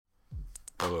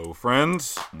Hello,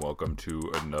 friends. Welcome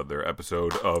to another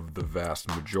episode of The Vast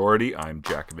Majority. I'm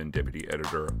Jacobin Deputy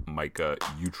Editor Micah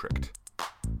Utricht.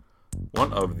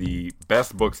 One of the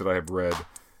best books that I have read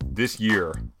this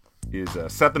year is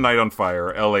Set the Night on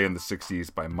Fire, L.A. in the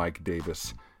 60s by Mike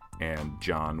Davis and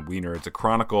John Wiener. It's a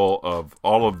chronicle of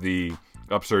all of the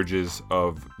upsurges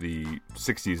of the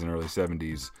 60s and early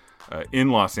 70s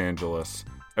in Los Angeles.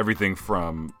 Everything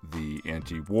from the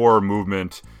anti-war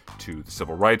movement to the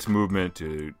civil rights movement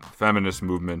to the feminist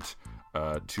movement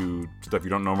to stuff you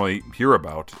don't normally hear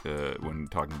about when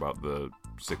talking about the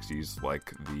 60s,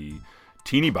 like the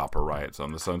teeny bopper riots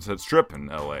on the Sunset Strip in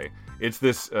LA. It's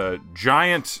this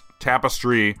giant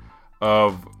tapestry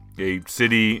of a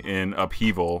city in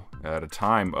upheaval at a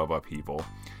time of upheaval.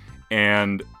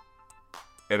 And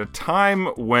at a time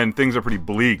when things are pretty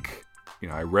bleak,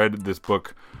 I read this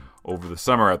book over the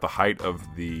summer at the height of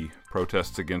the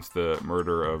protests against the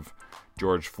murder of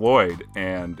George Floyd.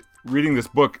 And reading this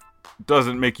book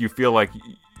doesn't make you feel like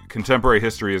contemporary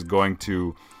history is going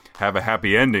to have a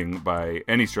happy ending by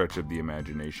any stretch of the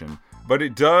imagination. But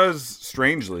it does,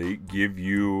 strangely, give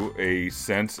you a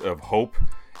sense of hope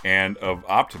and of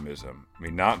optimism. I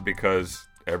mean, not because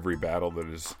every battle that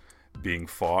is being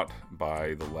fought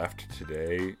by the left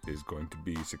today is going to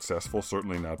be successful.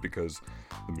 Certainly not because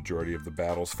the majority of the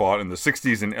battles fought in the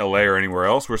 60s in LA or anywhere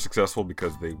else were successful,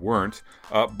 because they weren't.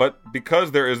 But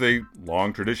because there is a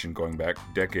long tradition going back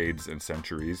decades and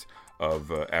centuries of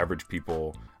average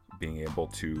people being able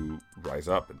to rise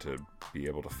up and to be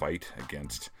able to fight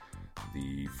against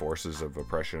the forces of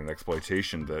oppression and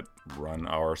exploitation that run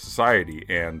our society.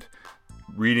 And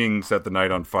reading Set the Night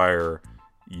on Fire,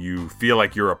 you feel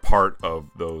like you're a part of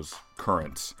those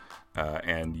currents,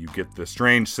 and you get the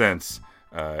strange sense,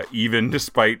 even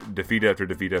despite defeat after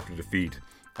defeat after defeat,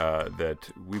 that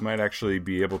we might actually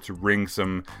be able to wring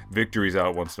some victories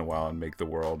out once in a while and make the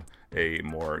world a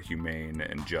more humane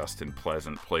and just and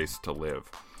pleasant place to live.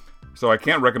 So I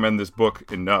can't recommend this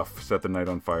book enough, Set the Night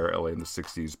on Fire, LA in the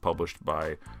 60s, published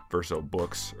by Verso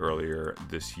Books earlier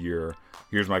this year.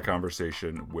 Here's my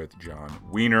conversation with John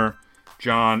Wiener.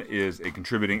 John is a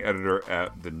contributing editor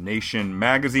at The Nation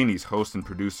magazine. He's host and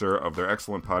producer of their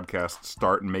excellent podcast,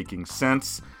 Start Making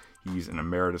Sense. He's an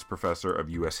emeritus professor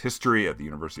of U.S. history at the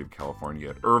University of California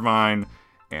at Irvine,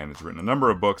 and has written a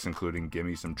number of books, including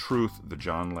Gimme Some Truth, The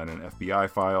John Lennon FBI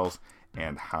Files,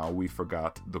 and How We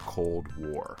Forgot the Cold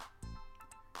War.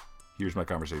 Here's my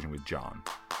conversation with John.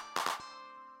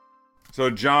 So,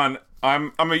 John,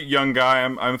 I'm a young guy.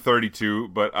 I'm 32,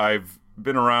 but I've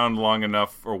been around long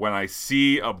enough for when I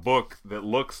see a book that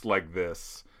looks like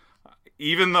this,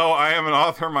 even though I am an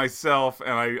author myself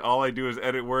and all I do is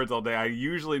edit words all day, I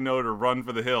usually know to run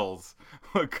for the hills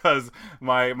because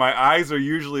my eyes are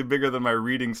usually bigger than my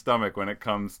reading stomach when it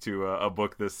comes to a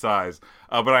book this size.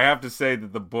 But I have to say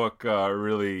that the book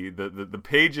really, the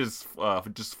pages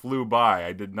just flew by.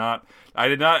 I did not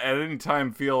at any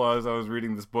time feel as I was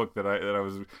reading this book that I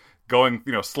was going,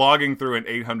 slogging through an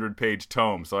 800-page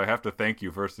tome. So I have to thank you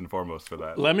first and foremost for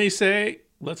that. Let me say,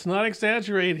 let's not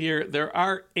exaggerate here. There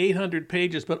are 800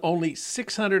 pages, but only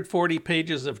 640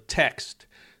 pages of text.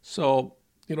 So,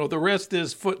 the rest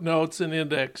is footnotes and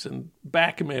index and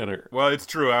back matter. Well, it's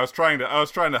true. I was trying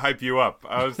to hype you up.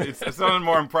 It sounded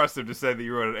more impressive to say that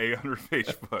you wrote an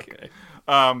 800-page book.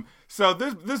 Okay. So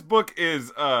this book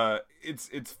is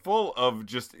it's full of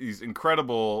just these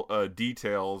incredible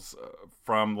details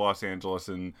from Los Angeles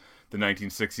in the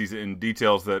 1960s, and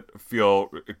details that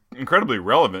feel incredibly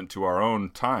relevant to our own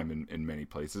time in many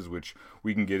places, which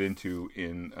we can get into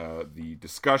in the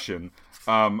discussion.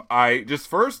 I just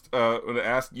first want to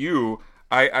ask you,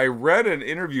 I read an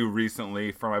interview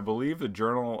recently from, I believe, the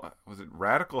journal, was it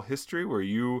Radical History, where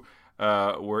you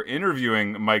were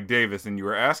interviewing Mike Davis, and you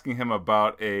were asking him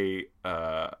about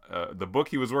the book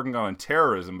he was working on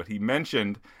terrorism. But he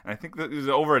mentioned, and I think that it was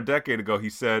over a decade ago, he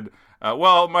said,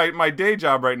 well, my day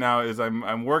job right now is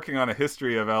I'm working on a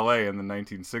history of LA in the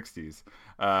 1960s.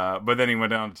 But then he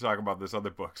went on to talk about this other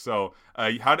book. So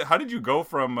how did you go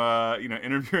from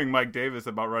interviewing Mike Davis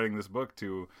about writing this book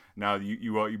to now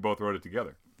you both wrote it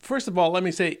together? First of all, let me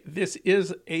say this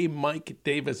is a Mike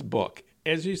Davis book.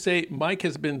 As you say, Mike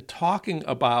has been talking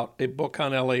about a book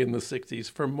on LA in the 60s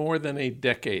for more than a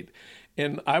decade.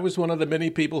 And I was one of the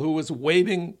many people who was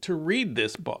waiting to read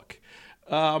this book.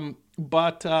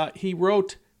 But he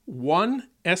wrote one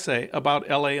essay about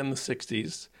LA in the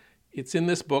 60s. It's in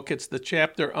this book. It's the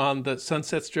chapter on the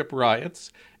Sunset Strip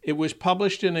riots. It was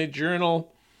published in a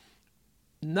journal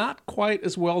not quite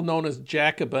as well known as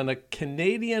Jacobin, a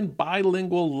Canadian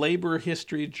bilingual labor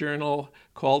history journal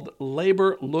called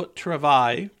Labor Le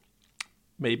Travail.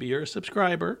 maybe you're a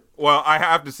subscriber. Well, I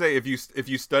have to say, if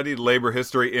you studied labor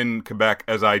history in Quebec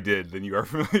as I did, then you are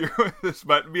familiar with this.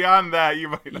 But beyond that, you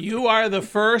might not. You are the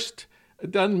first,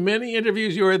 done many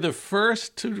interviews, you are the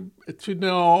first to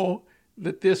know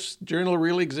that this journal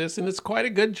really exists. And it's quite a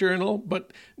good journal,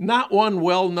 but not one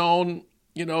well known,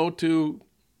 to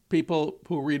people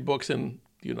who read books in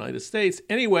the United States.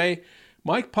 Anyway,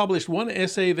 Mike published one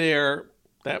essay there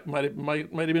that might have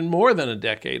been more than a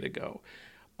decade ago.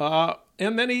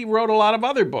 And then he wrote a lot of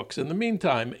other books in the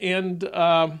meantime. And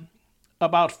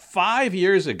about 5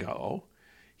 years ago,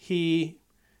 he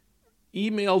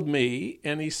emailed me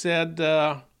and he said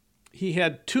he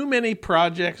had too many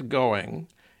projects going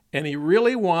and he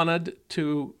really wanted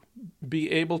to be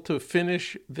able to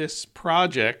finish this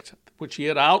project, which he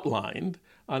had outlined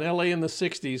on LA in the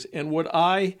 60s, and would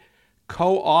I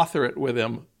co-author it with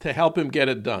him to help him get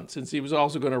it done, since he was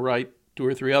also going to write 2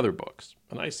 or 3 other books.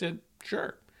 And I said,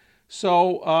 sure.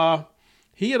 So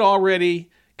he had already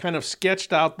kind of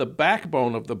sketched out the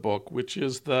backbone of the book, which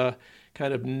is the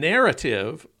kind of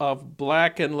narrative of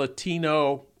Black and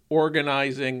Latino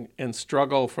organizing and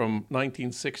struggle from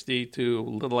 1960 to a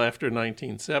little after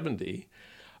 1970.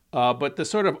 But the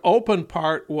sort of open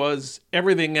part was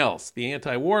everything else: the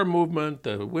anti-war movement,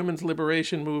 the women's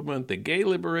liberation movement, the gay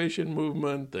liberation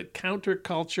movement, the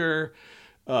counterculture,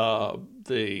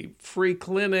 the free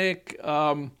clinic.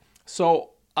 So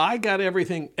I got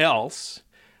everything else,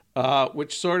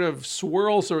 which sort of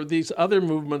swirls, or these other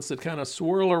movements that kind of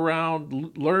swirl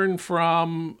around, learn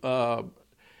from,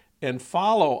 and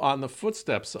follow on the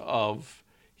footsteps of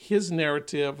his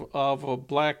narrative of a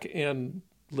Black and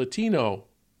Latino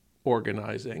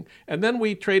organizing. And then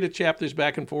we traded chapters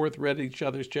back and forth, read each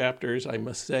other's chapters. I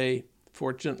must say,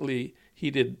 fortunately, he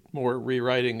did more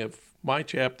rewriting of my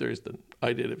chapters than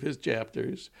I did of his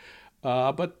chapters.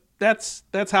 But that's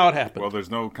how it happened. Well,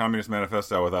 there's no Communist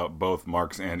Manifesto without both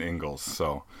Marx and Engels,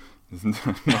 so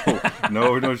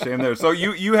no shame there. So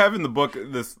you have in the book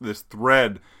this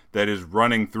thread that is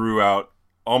running throughout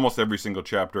almost every single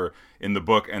chapter in the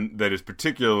book, and that is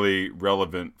particularly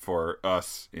relevant for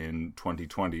us in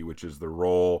 2020, which is the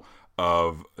role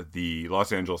of the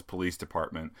Los Angeles Police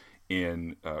Department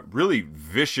in really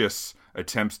vicious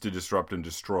attempts to disrupt and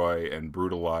destroy and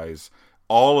brutalize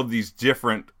all of these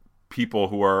different people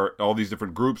who are, all these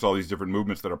different groups, all these different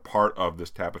movements that are part of this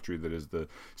tapestry that is the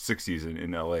 60s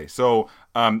in LA. So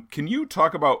can you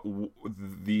talk about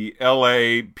the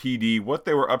LAPD, what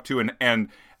they were up to, and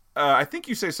I think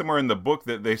you say somewhere in the book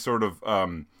that they sort of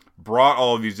brought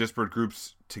all of these disparate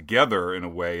groups together in a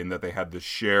way, and that they had this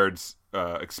shared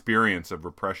experience of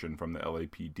repression from the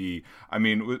LAPD. I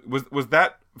mean, was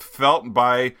that felt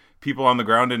by people on the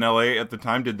ground in LA at the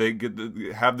time? Did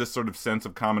they have this sort of sense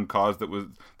of common cause that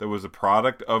was a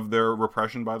product of their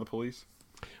repression by the police?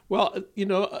 Well,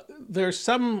 there's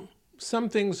some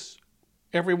things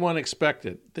everyone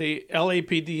expected. The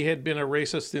LAPD had been a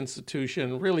racist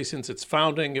institution really since its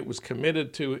founding. It was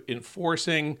committed to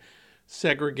enforcing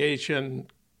segregation,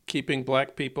 keeping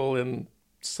Black people in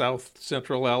South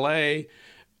Central LA.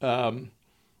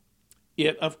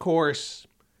 It, of course,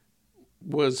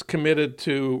 was committed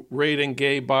to raiding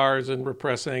gay bars and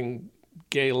repressing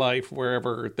gay life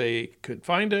wherever they could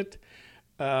find it.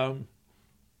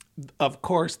 Of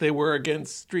course, they were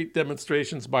against street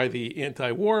demonstrations by the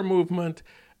anti-war movement.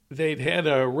 They'd had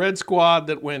a Red Squad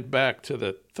that went back to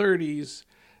the 30s.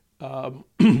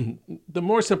 The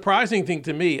more surprising thing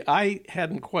to me, I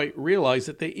hadn't quite realized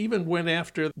that they even went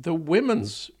after the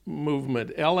women's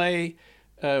movement.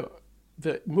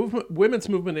 Women's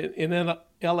movement in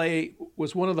LA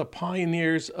was one of the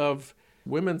pioneers of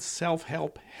women's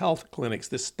self-help health clinics.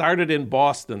 This started in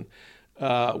Boston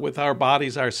with Our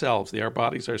Bodies Ourselves, the Our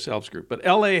Bodies Ourselves group. But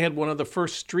LA had one of the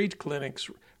first street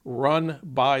clinics run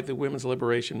by the women's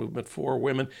liberation movement for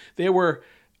women. They were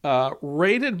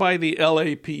raided by the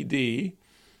LAPD.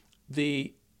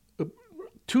 The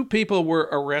 2 people were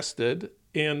arrested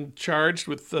and charged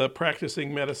with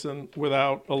practicing medicine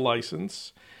without a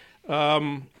license.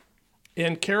 And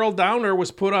Carol Downer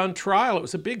was put on trial. It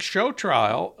was a big show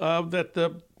trial that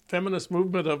the feminist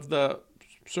movement of the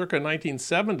circa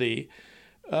 1970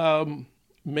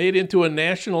 made into a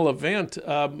national event.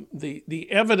 The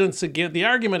evidence against, the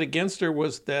argument against her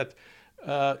was that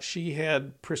she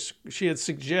had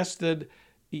suggested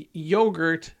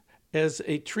yogurt as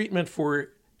a treatment for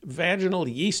vaginal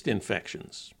yeast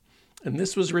infections, and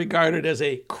this was regarded as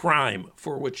a crime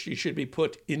for which she should be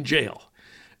put in jail.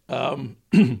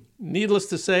 Needless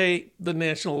to say, the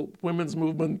National Women's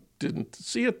Movement didn't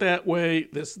see it that way.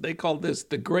 They called this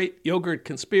the Great Yogurt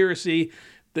Conspiracy.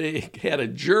 They had a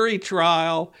jury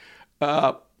trial.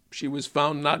 She was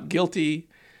found not guilty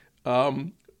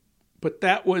But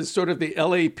that was sort of the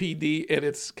LAPD at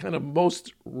its kind of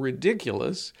most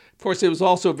ridiculous. Of course, it was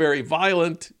also very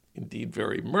violent, indeed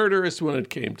very murderous when it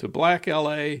came to Black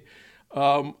LA.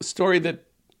 A story that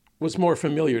was more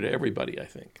familiar to everybody, I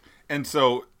think. And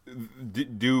so,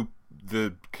 do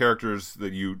the characters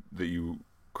that you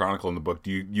chronicle in the book,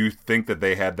 do you think that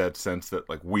they had that sense that,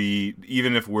 like, we,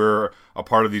 even if we're a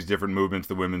part of these different movements,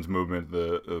 the women's movement,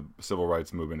 the civil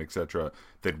rights movement, etc.,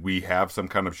 that we have some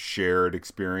kind of shared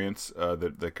experience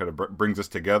that kind of brings us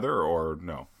together, or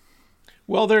no?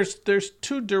 Well, there's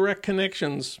two direct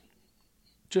connections.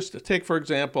 Just to take, for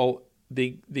example,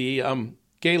 the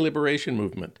gay liberation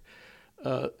movement.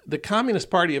 The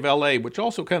Communist Party of L.A., which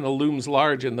also kind of looms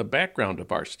large in the background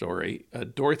of our story,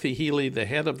 Dorothy Healy, the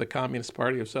head of the Communist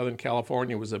Party of Southern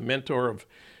California, was a mentor of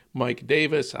Mike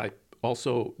Davis. I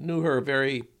also knew her, a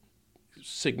very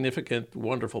significant,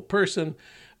 wonderful person.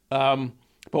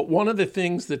 But one of the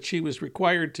things that she was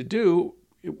required to do,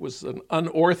 it was an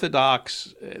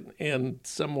unorthodox and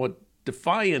somewhat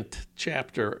defiant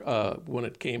chapter when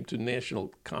it came to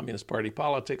National Communist Party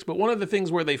politics. But one of the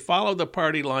things where they followed the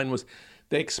party line was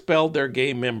they expelled their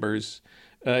gay members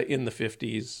in the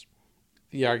 50s.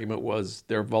 The argument was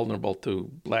they're vulnerable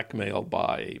to blackmail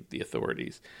by the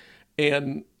authorities.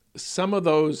 And some of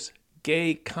those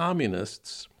gay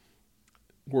communists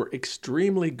were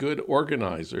extremely good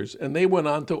organizers, and they went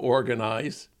on to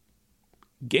organize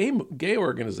gay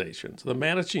organizations. The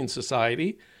Mattachine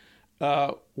Society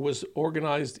was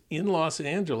organized in Los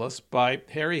Angeles by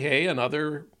Harry Hay and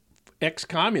other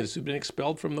ex-communists who've been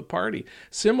expelled from the party.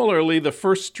 Similarly, the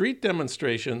first street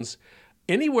demonstrations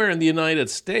anywhere in the United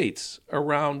States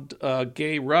around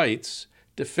gay rights,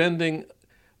 defending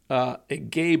a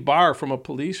gay bar from a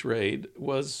police raid,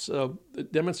 was a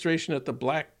demonstration at the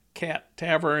Black Cat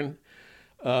Tavern.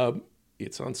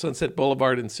 It's on Sunset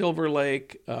Boulevard in Silver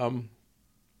Lake.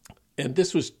 And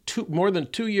this was more than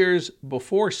 2 years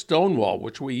before Stonewall,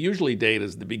 which we usually date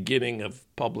as the beginning of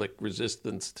public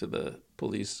resistance to the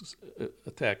police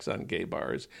attacks on gay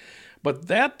bars. But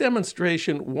that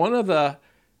demonstration, one of the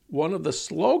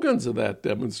slogans of that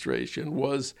demonstration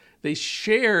was they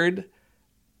shared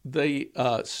the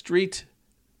street.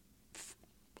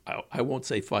 I won't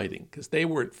say fighting, because they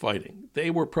weren't fighting. They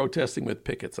were protesting with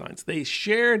picket signs. They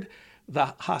shared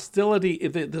the hostility.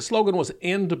 The slogan was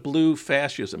 "End Blue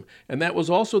Fascism," and that was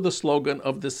also the slogan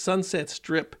of the Sunset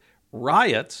Strip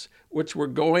riots, which were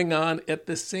going on at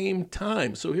the same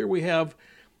time. So here we have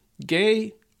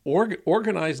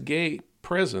organized gay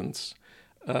presence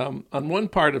on one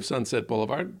part of Sunset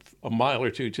Boulevard, a mile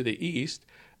or two to the east.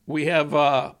 We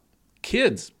have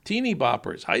kids, teeny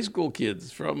boppers, high school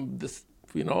kids from the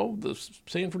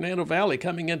San Fernando Valley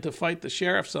coming in to fight the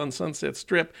sheriffs on Sunset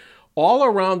Strip, all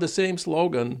around the same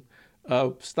slogan,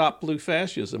 Stop Blue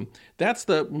Fascism. That's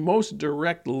the most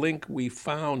direct link we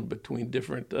found between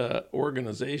different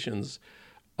organizations.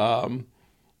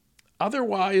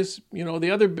 Otherwise,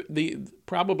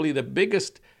 probably the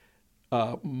biggest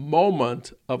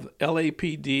moment of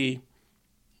LAPD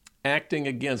acting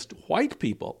against white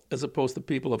people as opposed to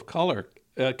people of color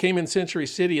came in Century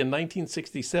City in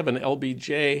 1967.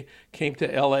 LBJ came to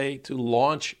LA to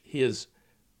launch his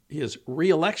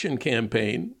re-election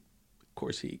campaign. Of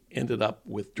course, he ended up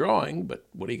withdrawing, but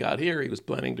when he got here, he was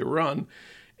planning to run.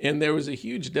 And there was a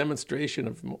huge demonstration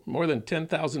of more than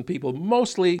 10,000 people,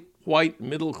 mostly white,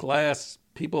 middle-class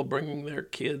people bringing their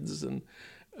kids, and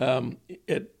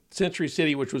at Century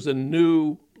City, which was a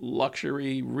new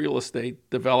luxury real estate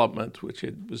development, which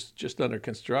was just under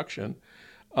construction.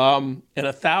 And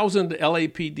 1,000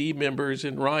 LAPD members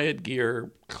in riot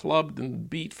gear clubbed and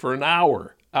beat for an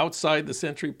hour outside the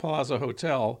Century Plaza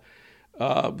Hotel,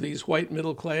 these white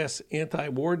middle-class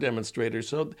anti-war demonstrators.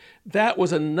 So that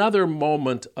was another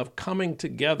moment of coming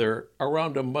together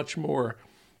around a much more,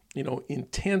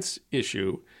 intense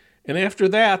issue. And after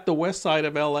that, the west side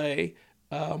of L.A.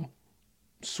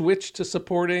 Switched to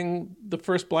supporting the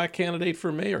first black candidate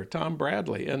for mayor, Tom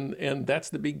Bradley. And that's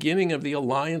the beginning of the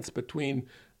alliance between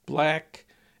black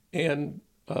and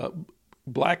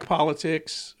black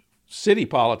politics, city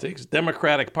politics,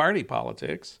 Democratic Party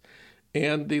politics,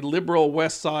 and the liberal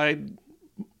West Side,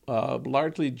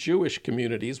 largely Jewish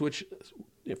communities, which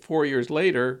 4 years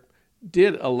later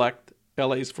did elect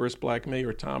LA's first black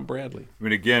mayor, Tom Bradley. I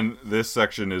mean, again, this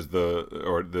section is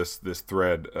this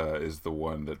thread is the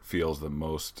one that feels the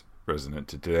most resonant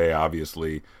to today,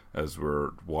 obviously, as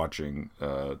we're watching,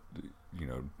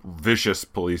 vicious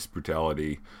police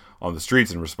brutality on the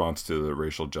streets in response to the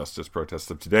racial justice protests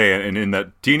of today. And in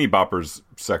that Teeny Boppers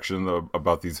section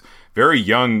about these very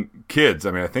young kids,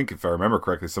 I mean, I think if I remember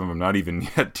correctly, some of them not even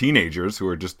yet teenagers who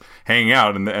are just hanging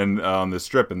out and on this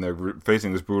strip, and they're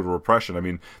facing this brutal repression. I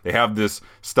mean, they have this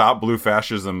 "Stop Blue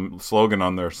Fascism" slogan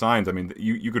on their signs. I mean,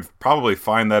 you could probably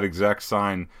find that exact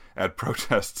sign at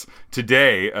protests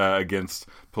today against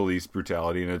police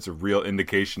brutality, and it's a real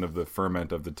indication of the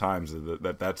ferment of the times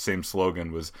that same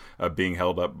slogan was being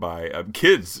held up by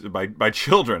kids, by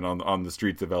children on the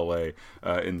streets of LA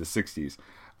in the 60s.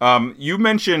 You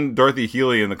mentioned Dorothy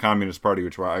Healey and the Communist Party,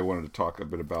 which I wanted to talk a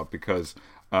bit about, because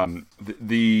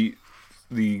the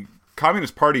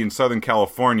Communist Party in Southern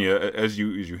California, as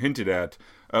you hinted at,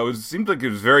 seemed like it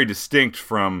was very distinct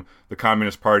from the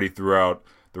Communist Party throughout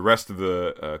the rest of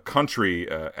the country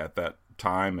at that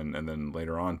time, and then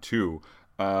later on too.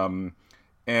 And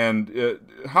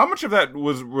how much of that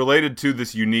was related to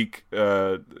this unique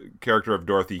character of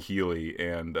Dorothy Healey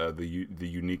and the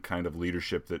unique kind of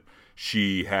leadership that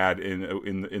she had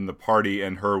in the party,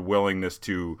 and her willingness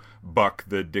to buck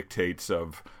the dictates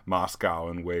of Moscow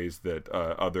in ways that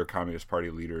other Communist Party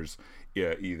leaders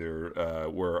either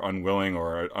were unwilling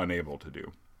or unable to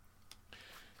do?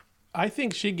 I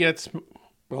think she gets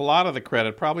a lot of the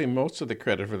credit, probably most of the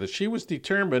credit for this. She was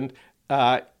determined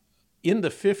in the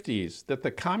 50s that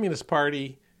the Communist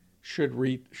Party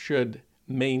should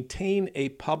maintain a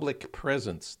public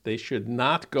presence. They should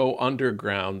not go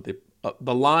underground.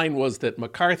 The line was that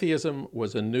McCarthyism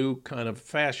was a new kind of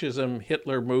fascism,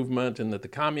 Hitler movement, and that the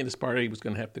Communist Party was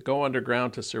going to have to go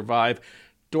underground to survive.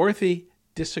 Dorothy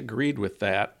disagreed with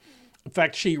that. In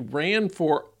fact, she ran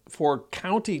for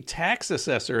county tax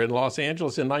assessor in Los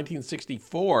Angeles in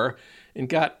 1964 and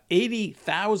got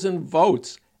 80,000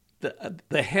 votes.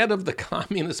 The head of the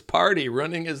Communist Party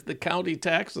running as the county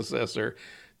tax assessor.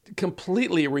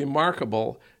 Completely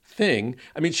remarkable thing.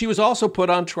 I mean, she was also put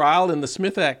on trial in the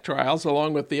Smith Act trials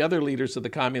along with the other leaders of the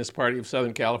Communist Party of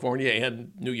Southern California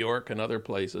and New York and other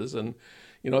places. And,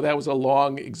 that was a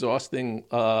long, exhausting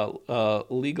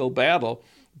legal battle.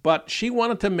 But she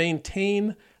wanted to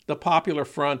maintain the Popular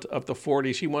Front of the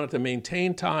 40s. She wanted to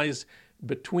maintain ties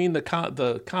between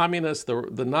the communists,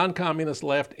 the non-communist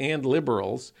left, and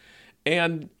liberals.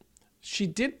 And she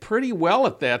did pretty well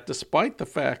at that, despite the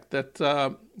fact that,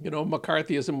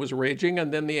 McCarthyism was raging.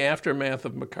 And then the aftermath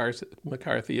of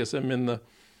McCarthyism in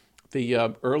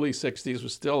the early 60s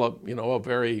was still a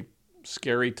very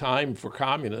scary time for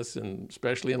communists, and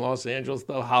especially in Los Angeles.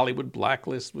 The Hollywood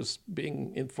blacklist was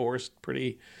being enforced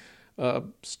pretty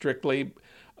strictly.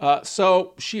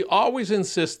 So she always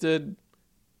insisted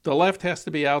the left has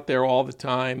to be out there all the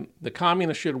time. The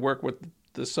communists should work with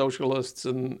the socialists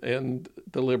and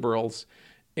the liberals,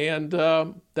 and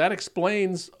that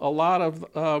explains a lot of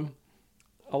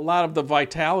the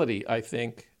vitality, I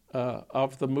think,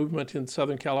 of the movement in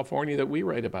Southern California that we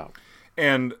write about.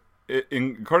 And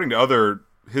according to other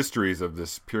histories of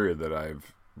this period that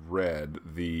I've read,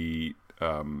 the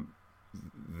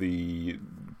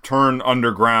turn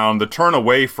underground, the turn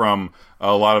away from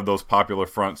a lot of those Popular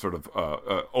Front sort of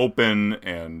open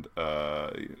and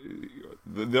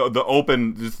the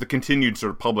open, just the continued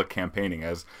sort of public campaigning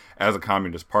as a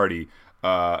Communist Party,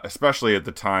 especially at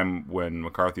the time when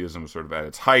McCarthyism was sort of at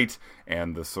its height,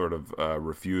 and the sort of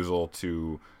refusal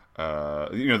to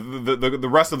the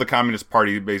rest of the Communist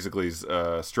Party basically's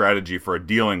strategy for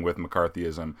dealing with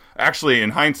McCarthyism actually,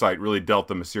 in hindsight, really dealt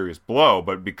them a serious blow.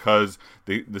 But because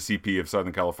the CP of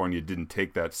Southern California didn't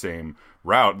take that same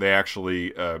route, they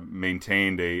actually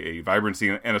maintained a vibrancy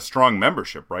and a strong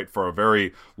membership, right, for a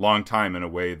very long time, in a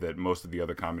way that most of the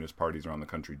other communist parties around the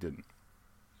country didn't.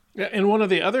 Yeah, and one of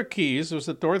the other keys was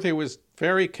that Dorothy was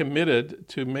very committed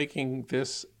to making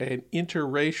this an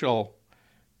interracial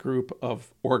group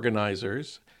of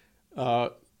organizers,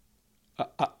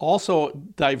 also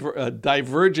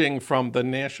diverging from the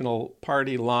national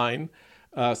party line.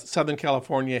 Southern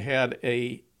California had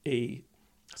a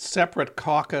separate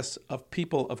caucus of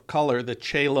people of color, the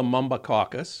Che Lumumba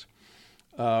Caucus,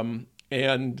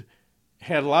 and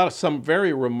had some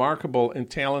very remarkable and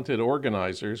talented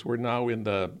organizers. We're now in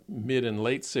the mid and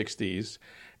late 60s.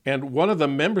 And one of the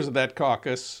members of that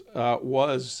caucus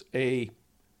was a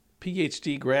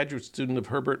PhD graduate student of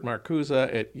Herbert Marcuse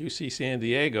at UC San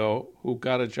Diego, who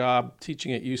got a job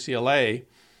teaching at UCLA,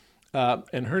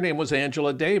 and her name was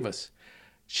Angela Davis.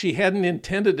 She hadn't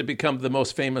intended to become the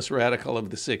most famous radical of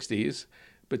the 60s,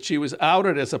 but she was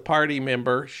outed as a party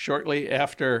member shortly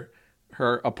after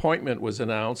her appointment was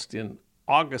announced in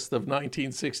August of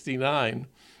 1969.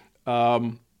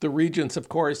 The regents, of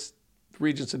course,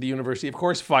 regents of the university, of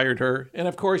course, fired her. And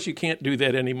of course, you can't do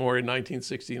that anymore in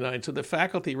 1969. So the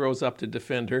faculty rose up to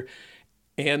defend her.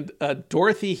 And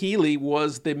Dorothy Healy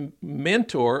was the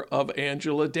mentor of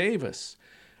Angela Davis.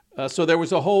 So there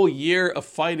was a whole year of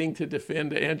fighting to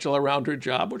defend Angela around her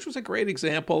job, which was a great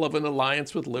example of an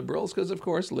alliance with liberals, because, of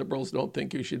course, liberals don't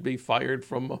think you should be fired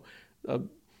from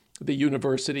the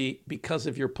university because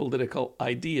of your political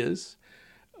ideas.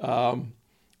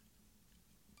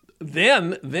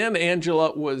 Then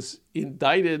Angela was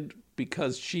indicted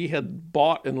because she had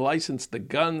bought and licensed the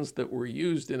guns that were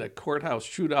used in a courthouse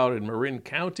shootout in Marin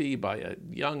County by a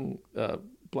young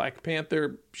Black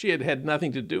Panther. She had had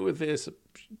nothing to do with this.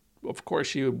 Of course,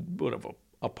 she would have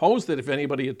opposed it if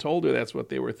anybody had told her that's what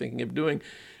they were thinking of doing.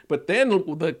 But then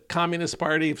the Communist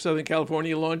Party of Southern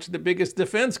California launched the biggest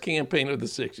defense campaign of the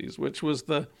 60s, which was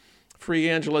the Free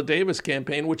Angela Davis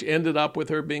campaign, which ended up with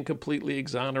her being completely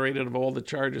exonerated of all the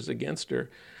charges against her.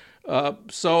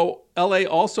 So L.A.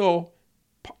 also,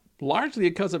 largely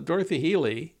because of Dorothy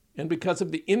Healy and because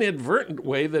of the inadvertent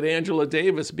way that Angela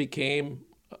Davis became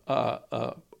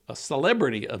a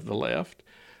celebrity of the left,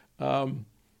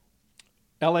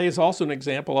 L.A. is also an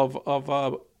example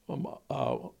of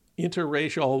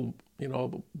interracial,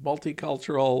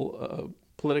 multicultural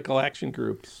political action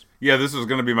groups. Yeah, this was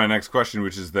going to be my next question,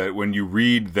 which is that when you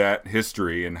read that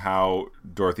history and how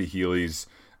Dorothy Healy's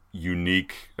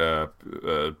unique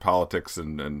politics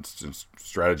and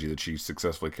strategy that she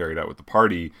successfully carried out with the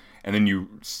party, and then you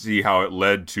see how it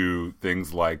led to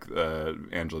things like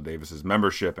Angela Davis's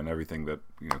membership and everything that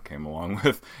came along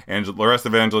with the rest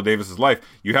of Angela Davis's life,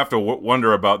 you have to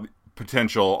wonder about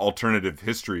potential alternative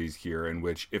histories here, in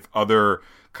which if other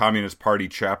Communist Party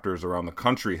chapters around the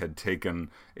country had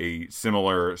taken a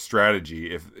similar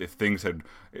strategy, if things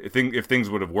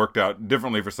would have worked out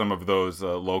differently for some of those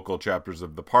local chapters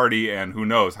of the party, and who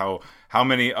knows how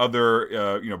many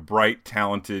other bright,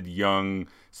 talented, young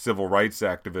civil rights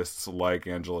activists like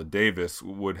Angela Davis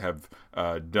would have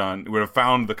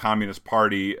found the Communist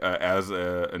Party as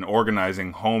an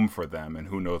organizing home for them, and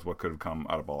who knows what could have come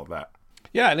out of all of that.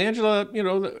 Yeah, and Angela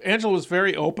was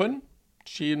very open.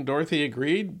 She and Dorothy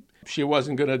agreed. She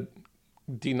wasn't going to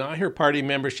deny her party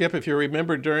membership. If you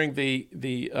remember, during the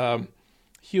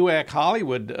HUAC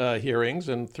Hollywood hearings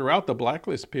and throughout the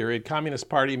blacklist period, Communist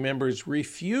Party members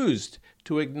refused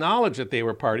to acknowledge that they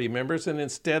were party members, and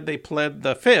instead they pled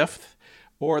the fifth,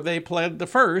 or they pled the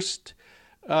first.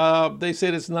 They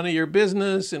said it's none of your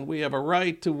business, and we have a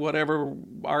right to whatever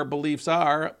our beliefs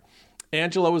are.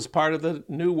 Angela was part of the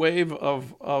new wave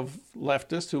of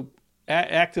leftists who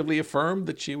actively affirmed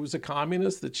that she was a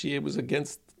communist, that she was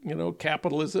against,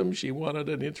 capitalism. She wanted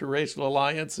an interracial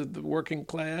alliance of the working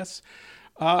class.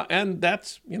 And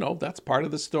that's part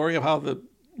of the story of how the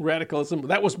radicalism,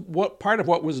 that was part of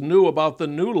what was new about the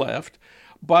new left.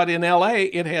 But in L.A.,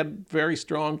 it had very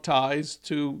strong ties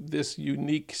to this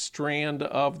unique strand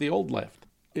of the old left.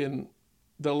 In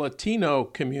the Latino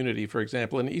community, for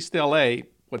example, in East L.A.,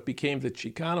 what became the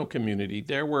Chicano community,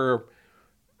 there were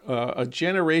a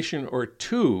generation or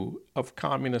two of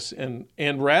communists and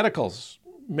radicals,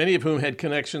 many of whom had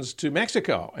connections to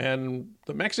Mexico and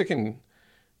the Mexican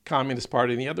Communist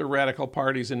Party and the other radical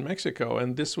parties in Mexico.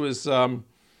 And this was,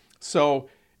 so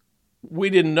we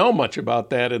didn't know much about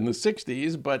that in the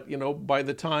 60s, but, by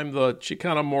the time the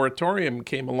Chicano moratorium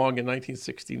came along in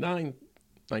 1969,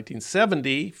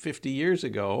 1970, 50 years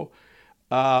ago,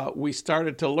 we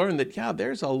started to learn that,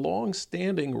 there's a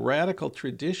long-standing radical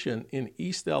tradition in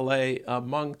East LA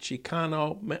among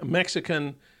Chicano,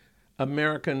 Mexican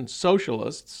American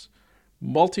socialists,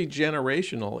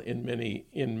 multi-generational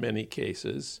in many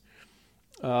cases.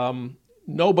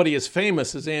 Nobody as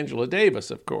famous as Angela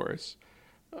Davis, of course,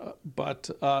 but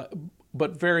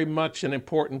very much an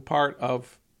important part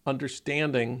of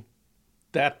understanding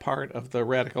that part of the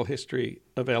radical history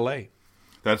of LA.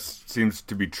 That seems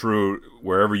to be true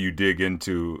wherever you dig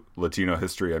into Latino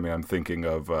history. I mean, I'm thinking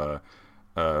of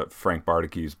Frank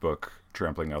Bardicke's book,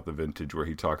 Trampling Out the Vintage, where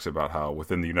he talks about how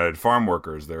within the United Farm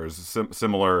Workers, there is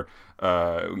similar,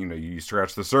 you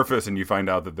scratch the surface and you find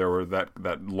out that there were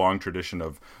that long tradition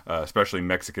of especially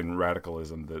Mexican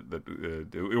radicalism, that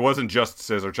it wasn't just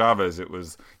Cesar Chavez, it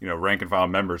was, rank and file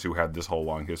members who had this whole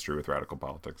long history with radical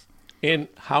politics. And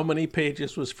how many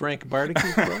pages was Frank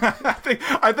Bardicke's book?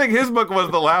 I think his book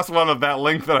was the last one of that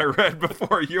length that I read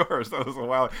before yours. That was a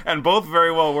while, and both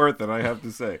very well worth it, I have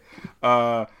to say.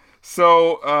 We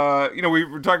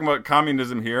were talking about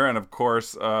communism here, and of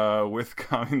course, with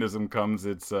communism comes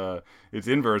its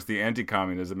inverse, the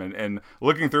anti-communism. And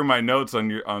looking through my notes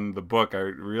on the book, I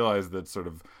realized that sort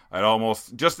of I'd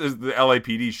almost, just as the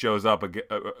LAPD shows up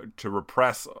to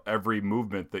repress every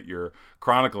movement that you're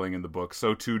chronicling in the book,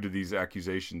 so too do these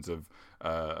accusations of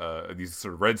these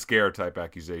sort of Red Scare type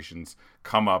accusations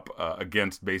come up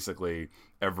against basically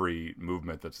every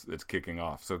movement that's kicking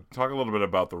off. So talk a little bit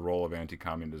about the role of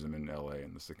anti-communism in LA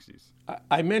in the 60s.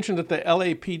 I mentioned that the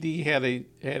LAPD had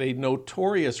a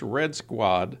notorious Red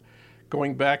Squad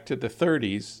going back to the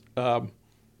 30s.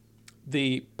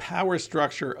 The power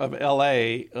structure of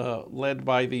LA, led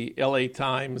by the LA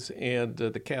Times and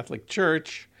the Catholic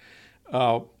Church,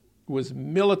 was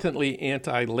militantly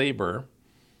anti-labor.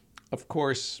 Of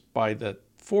course, by the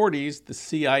 40s, the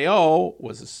CIO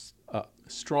was a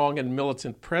strong and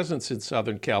militant presence in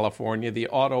Southern California. The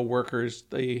auto workers,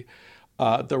 the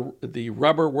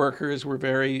rubber workers were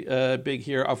very big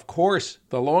here. Of course,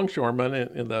 the longshoremen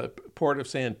in the port of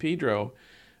San Pedro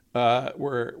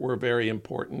were very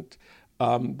important.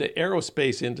 The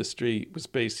aerospace industry was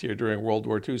based here during World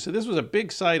War II. So this was a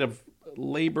big site of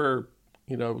labor,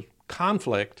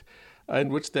 conflict in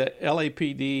which the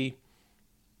LAPD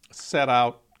set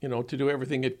out, to do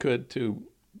everything it could to,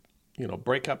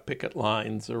 break up picket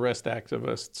lines, arrest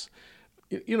activists.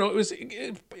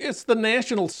 It's the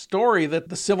national story that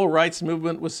the civil rights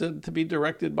movement was said to be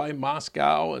directed by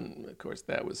Moscow, and of course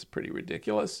that was pretty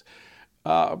ridiculous.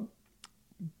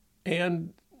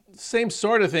 And same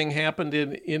sort of thing happened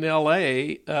in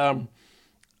L.A.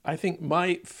 I think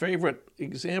my favorite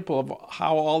example of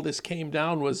how all this came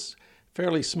down was a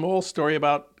fairly small story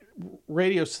about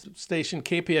radio station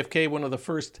KPFK, one of the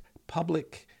first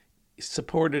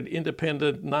public-supported,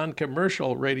 independent,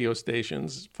 non-commercial radio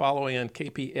stations, following on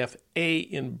KPFA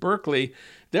in Berkeley.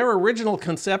 Their original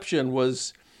conception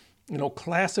was,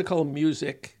 classical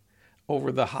music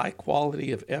over the high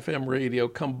quality of FM radio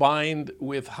combined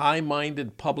with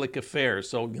high-minded public affairs.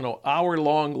 So,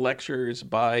 hour-long lectures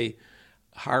by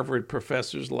Harvard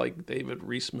professors like David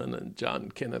Reisman and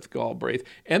John Kenneth Galbraith.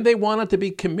 And they wanted to be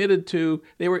committed to,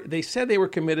 they said they were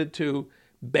committed to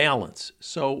balance.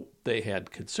 So they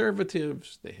had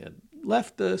conservatives, they had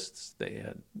leftists, they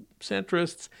had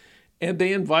centrists, and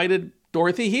they invited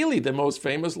Dorothy Healy, the most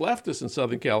famous leftist in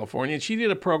Southern California. And she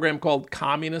did a program called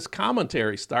Communist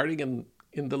Commentary starting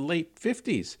in the late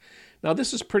 50s. Now,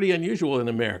 this is pretty unusual in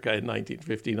America in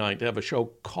 1959 to have a show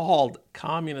called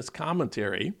Communist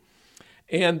Commentary.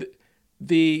 And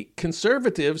the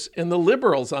conservatives and the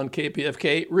liberals on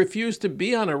KPFK refused to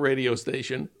be on a radio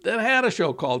station that had a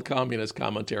show called Communist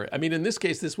Commentary. I mean, in this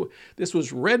case, this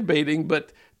was red baiting,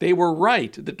 but they were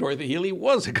right that Dorothy Healy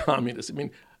was a communist. I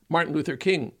mean, Martin Luther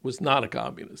King was not a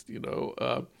communist,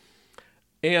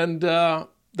 and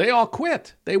they all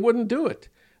quit. They wouldn't do it.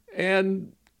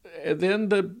 And then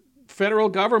the federal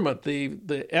government, the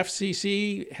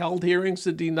FCC, held hearings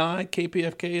to deny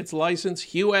KPFK its license.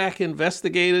 HUAC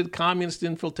investigated communist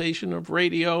infiltration of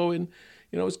radio, and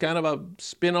it was kind of a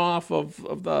spin-off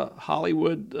of the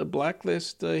Hollywood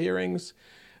blacklist hearings.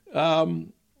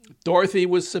 Dorothy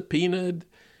was subpoenaed,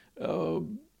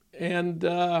 and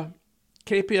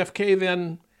KPFK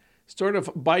then sort of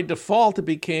by default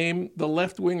became the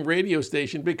left-wing radio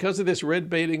station because of this red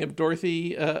baiting of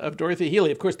Dorothy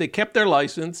Healy. Of course, they kept their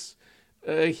license.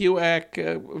 HUAC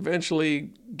eventually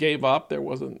gave up.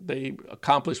 They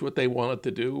accomplished what they wanted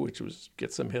to do, which was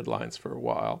get some headlines for a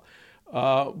while.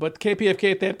 But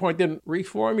KPFK at that point then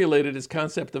reformulated its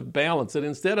concept of balance. And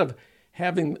instead of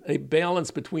having a balance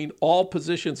between all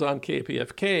positions on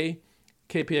KPFK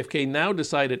now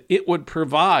decided it would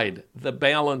provide the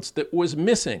balance that was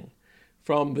missing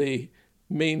from the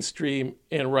mainstream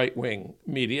and right-wing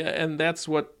media, and that's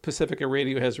what Pacifica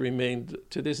Radio has remained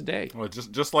to this day. Well,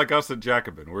 just like us at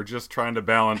Jacobin, we're just trying to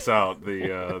balance out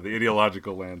the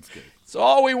ideological landscape. It's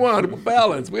all we want,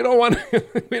 balance. We don't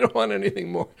want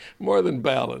anything more than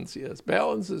balance. Yes,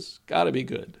 balance has got to be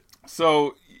good.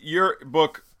 So your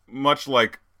book, much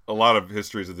like a lot of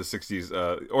histories of the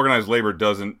 60s, organized labor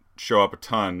doesn't show up a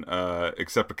ton,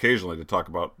 except occasionally to talk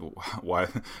about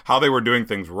how they were doing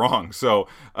things wrong. So,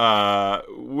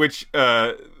 that's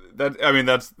a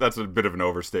bit of an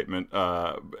overstatement.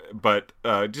 But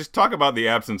just talk about the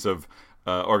absence of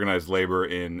organized labor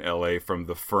in LA from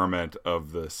the ferment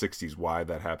of the 60s, why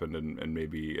that happened, and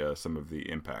maybe some of the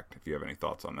impact, if you have any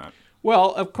thoughts on that.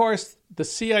 Well, of course, the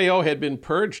CIO had been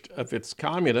purged of its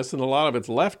communists and a lot of its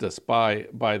leftists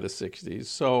by the 60s.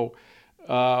 So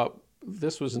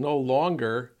this was no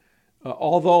longer,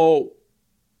 although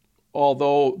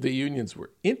the unions were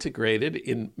integrated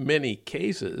in many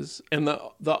cases, and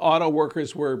the auto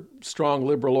workers were strong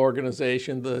liberal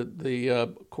organization.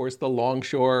 Of course, the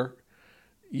Longshore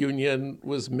Union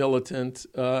was militant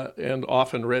and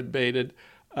often red-baited.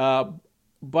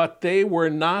 but they were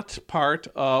not part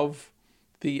of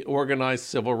the organized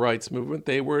civil rights movement.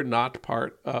 They were not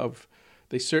part of,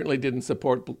 they certainly didn't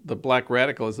support the black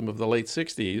radicalism of the late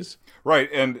 60s. Right,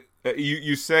 and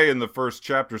you say in the first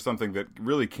chapter something that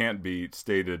really can't be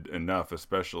stated enough,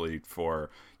 especially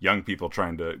for young people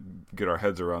trying to get our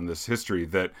heads around this history,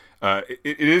 that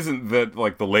it isn't that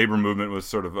like the labor movement was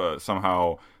sort of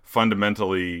somehow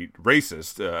fundamentally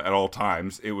racist at all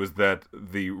times. It was that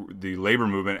the labor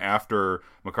movement after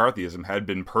McCarthyism had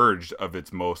been purged of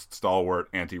its most stalwart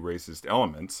anti-racist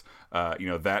elements.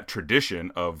 That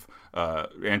tradition of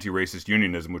anti-racist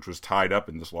unionism, which was tied up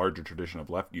in this larger tradition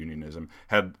of left unionism,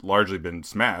 had largely been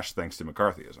smashed thanks to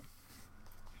McCarthyism.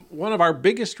 One of our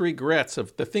biggest regrets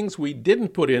of the things we didn't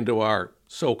put into our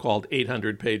so-called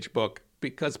 800-page book,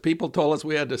 because people told us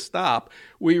we had to stop,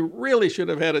 we really should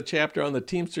have had a chapter on the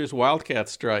Teamsters Wildcat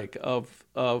strike of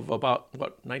about,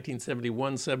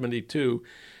 1971, 72.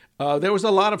 There was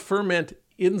a lot of ferment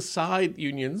inside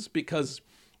unions because,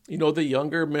 the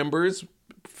younger members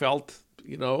felt,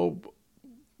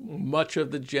 much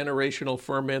of the generational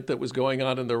ferment that was going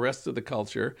on in the rest of the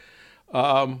culture.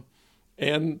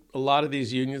 And a lot of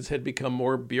these unions had become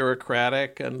more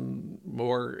bureaucratic and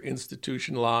more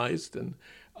institutionalized. And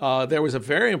there was a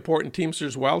very important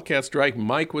Teamsters Wildcat strike.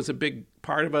 Mike was a big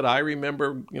part of it. I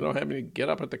remember, having to get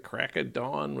up at the crack of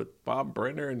dawn with Bob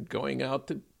Brenner and going out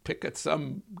to pick at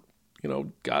some,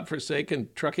 godforsaken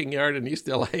trucking yard in East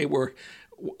LA where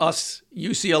us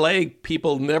UCLA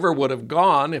people never would have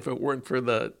gone if it weren't for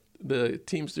the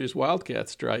Teamsters Wildcat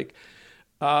strike.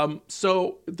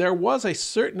 So there was a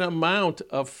certain amount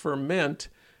of ferment,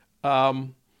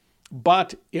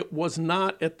 but it was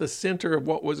not at the center of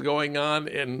what was going on,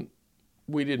 and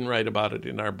we didn't write about it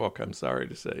in our book, I'm sorry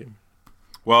to say.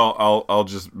 Well, I'll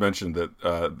just mention that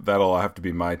that'll have to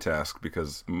be my task,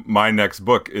 because my next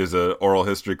book is an oral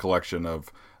history collection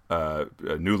of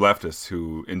new leftists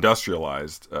who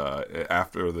industrialized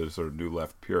after the sort of New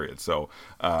Left period. So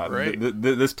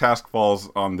this task falls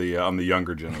on the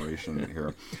younger generation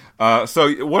here.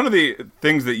 So one of the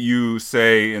things that you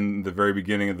say in the very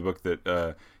beginning of the book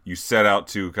that you set out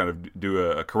to kind of do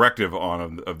a corrective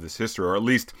on of this history, or at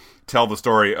least tell the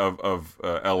story of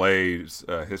LA's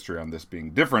history on this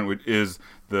being different, which is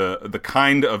the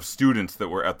kind of students that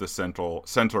were at the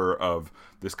center of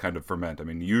this kind of ferment. I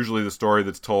mean, usually the story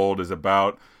that's told is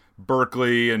about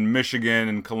Berkeley and Michigan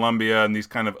and Columbia and these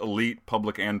kind of elite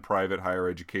public and private higher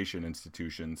education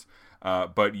institutions.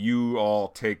 But you all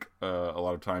take a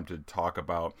lot of time to talk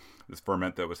about this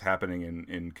ferment that was happening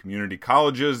in community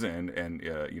colleges and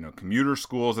commuter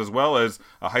schools, as well as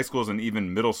high schools and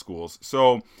even middle schools.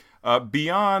 So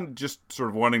beyond just sort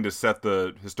of wanting to set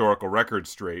the historical record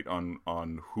straight on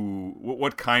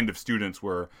what kind of students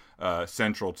were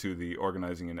central to the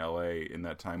organizing in LA in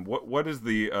that time, what is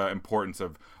the importance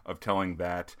of telling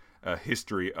that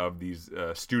history of these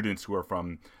students who are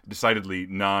from decidedly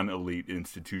non-elite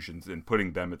institutions and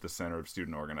putting them at the center of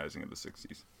student organizing of the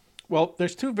 60s? Well,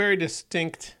 there's two very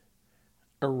distinct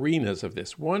arenas of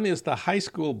this. One is the high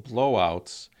school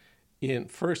blowouts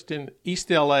first in East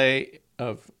LA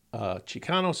of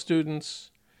Chicano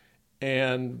students,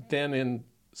 and then in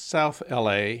South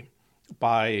LA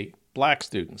by black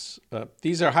students.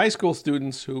 These are high school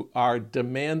students who are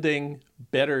demanding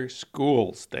better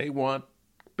schools. They want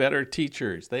better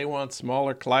teachers. They want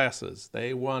smaller classes.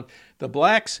 The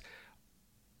blacks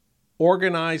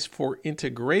organize for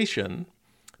integration.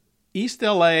 East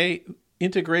LA,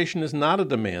 integration is not a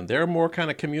demand. They're more kind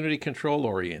of community control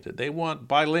oriented. They want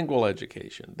bilingual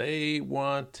education. They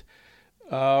want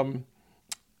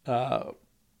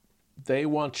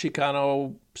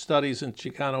Chicano studies and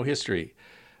Chicano history.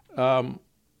 And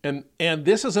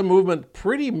this is a movement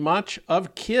pretty much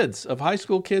of kids, of high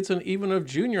school kids and even of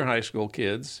junior high school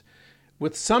kids,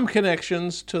 with some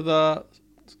connections to the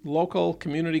local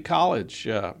community college,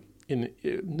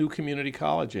 New Community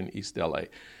College in East LA.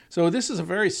 So this is a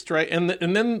very and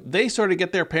then they sort of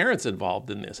get their parents involved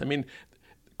in this. I mean,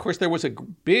 of course, there was a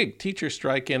big teacher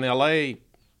strike in LA,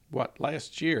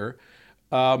 last year.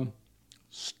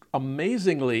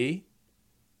 Amazingly,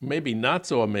 maybe not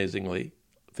so amazingly,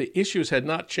 the issues had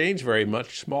not changed very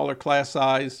much. Smaller class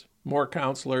size, more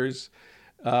counselors.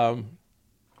 The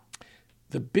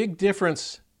big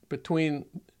difference between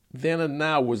then and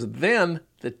now was then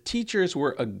the teachers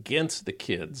were against the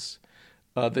kids.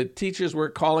 The teachers were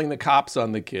calling the cops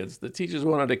on the kids. The teachers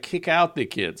wanted to kick out the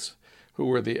kids who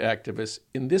were the activists.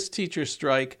 In this teacher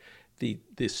strike,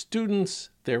 the students,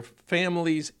 their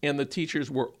families, and the teachers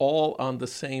were all on the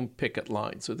same picket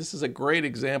line. So this is a great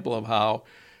example of how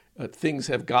things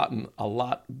have gotten a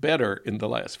lot better in the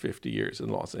last 50 years in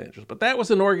Los Angeles. But that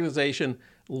was an organization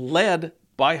led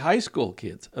by high school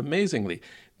kids, amazingly.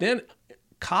 Then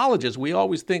colleges, we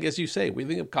always think, as you say, we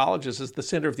think of colleges as the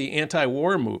center of the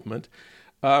anti-war movement.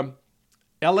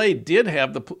 LA did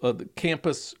have the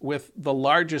campus with the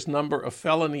largest number of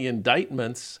felony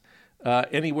indictments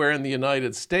anywhere in the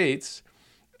United States,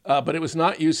 but it was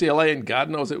not UCLA, and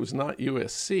God knows it was not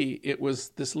USC. It was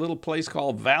this little place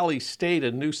called Valley State,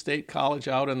 a new state college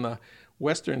out in the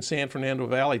western San Fernando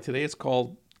Valley. Today it's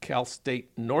called Cal State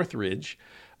Northridge.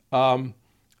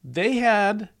 They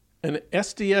had an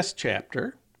SDS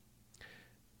chapter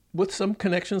with some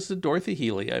connections to Dorothy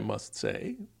Healy, I must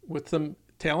say, with some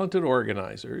talented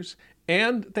organizers,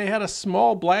 and they had a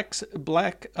small black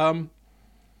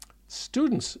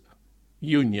students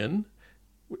union.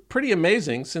 Pretty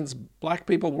amazing, since black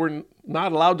people were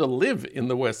not allowed to live in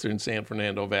the western San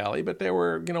Fernando Valley, but there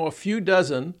were, a few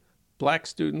dozen black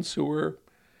students who were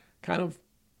kind of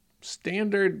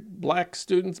standard black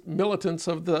students, militants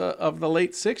of the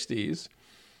late 60s.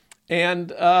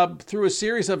 And through a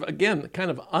series of, again,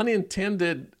 kind of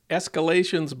unintended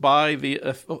escalations by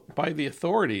the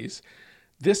authorities,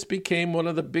 this became one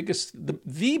of the biggest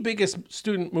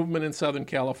student movement in Southern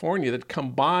California that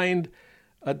combined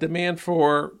a demand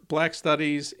for black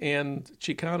studies and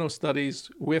Chicano studies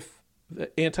with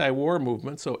the anti-war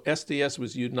movement. So SDS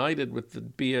was united with the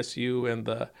BSU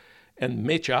and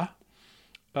MECHA.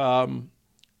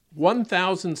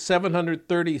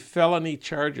 1,730 felony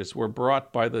charges were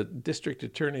brought by the district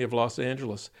attorney of Los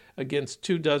Angeles against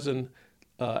 24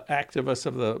 activists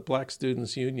of the Black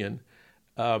Students Union.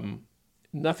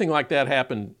 Nothing like that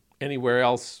happened anywhere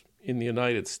else in the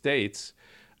United States.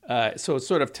 So it's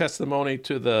sort of testimony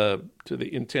to the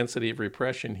intensity of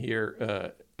repression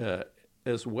here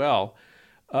as well.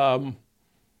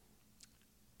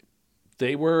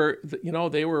 They were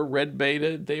red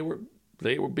baited.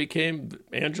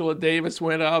 Angela Davis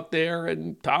went out there,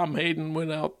 and Tom Hayden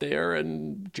went out there,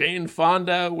 and Jane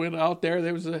Fonda went out there.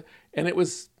 And it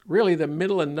was really the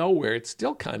middle of nowhere. It's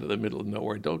still kind of the middle of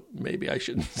nowhere. Maybe I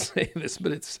shouldn't say this,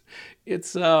 but it's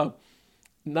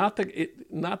not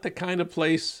the kind of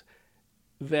place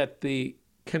that the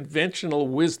conventional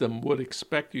wisdom would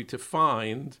expect you to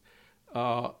find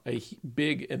a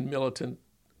big and militant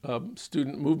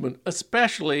student movement,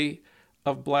 especially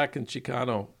of Black and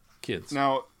Chicano kids.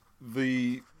 Now,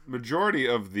 the majority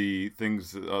of the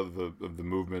things of the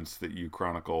movements that you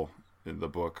chronicle in the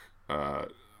book,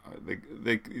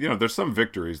 there's some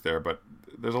victories there, but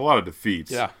there's a lot of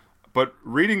defeats. Yeah. But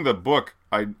reading the book,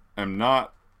 if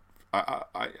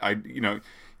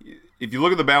you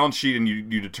look at the balance sheet and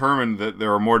you determine that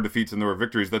there are more defeats than there are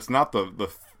victories, that's not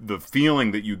the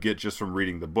feeling that you get just from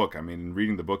reading the book. I mean, in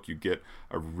reading the book, you get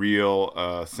a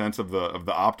real sense of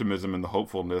the optimism and the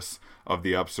hopefulness of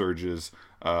the upsurges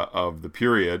of the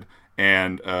period.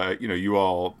 And you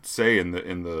all say in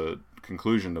the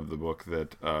conclusion of the book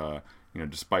that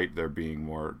despite there being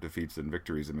more defeats than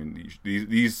victories, I mean,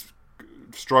 these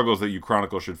struggles that you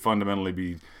chronicle should fundamentally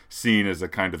be seen as a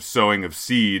kind of sowing of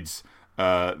seeds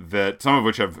that some of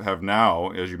which have now,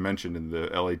 as you mentioned in the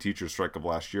LA teachers strike of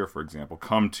last year, for example,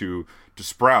 come to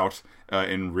sprout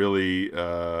in really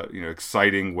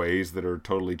exciting ways that are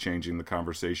totally changing the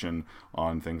conversation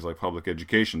on things like public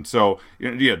education. So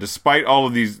despite all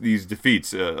of these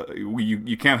defeats,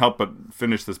 you can't help but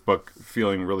finish this book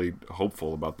feeling really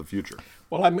hopeful about the future.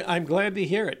 Well, I'm glad to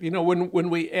hear it. When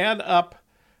we add up,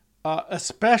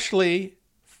 especially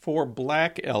for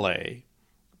Black LA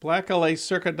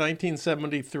circa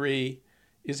 1973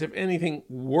 is, if anything,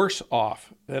 worse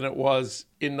off than it was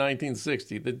in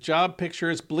 1960. The job picture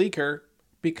is bleaker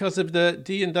because of the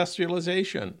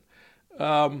deindustrialization.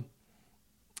 The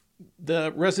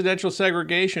residential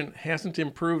segregation hasn't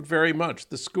improved very much.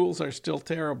 The schools are still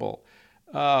terrible.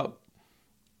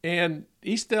 And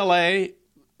East LA,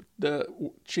 the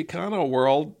Chicano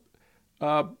world,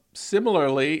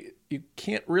 similarly, you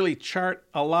can't really chart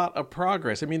a lot of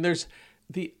progress. I mean, there's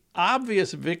the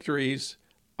obvious victories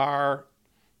are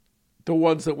the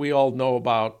ones that we all know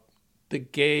about. The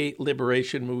gay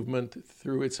liberation movement,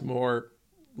 through its more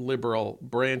liberal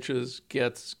branches,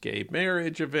 gets gay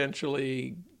marriage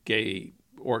eventually. Gay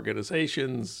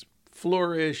organizations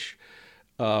flourish.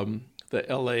 The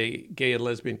LA Gay and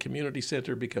Lesbian Community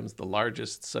Center becomes the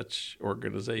largest such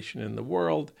organization in the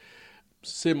world.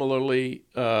 Similarly,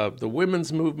 the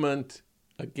women's movement,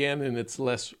 again in its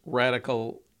less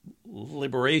radical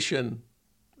liberation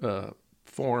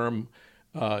form,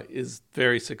 is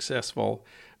very successful.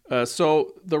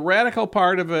 So the radical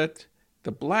part of it,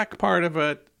 the Black part of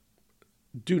it,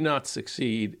 do not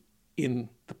succeed in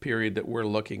the period that we're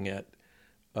looking at,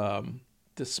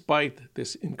 despite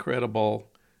this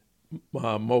incredible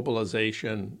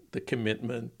mobilization, the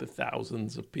commitment, the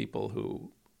thousands of people who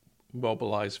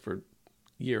mobilize for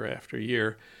year after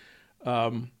year.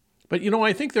 But,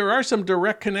 I think there are some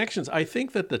direct connections. I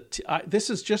think that this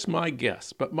is just my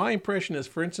guess, but my impression is,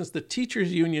 for instance, the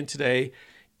teachers union today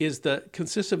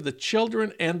consists of the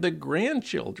children and the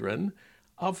grandchildren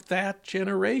of that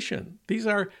generation. These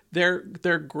are their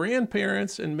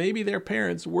grandparents and maybe their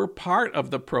parents were part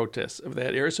of the protests of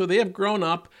that era. So they have grown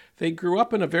up. They grew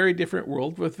up in a very different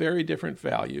world with very different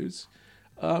values.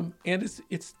 And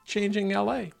it's changing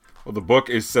L.A. Well, the book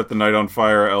is Set the Night on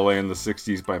Fire, L.A. in the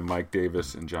 60s by Mike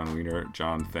Davis and Jon Wiener.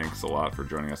 Jon, thanks a lot for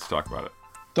joining us to talk about it.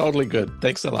 Totally good.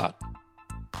 Thanks a lot.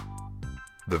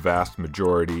 The Vast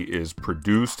Majority is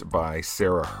produced by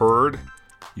Sarah Hurd.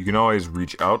 You can always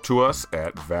reach out to us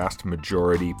at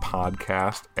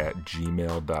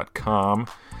vastmajoritypodcast@gmail.com.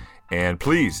 And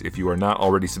please, if you are not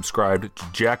already subscribed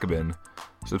to Jacobin,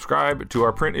 subscribe to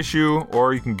our print issue,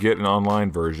 or you can get an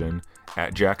online version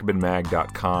at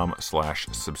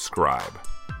jacobinmag.com/subscribe.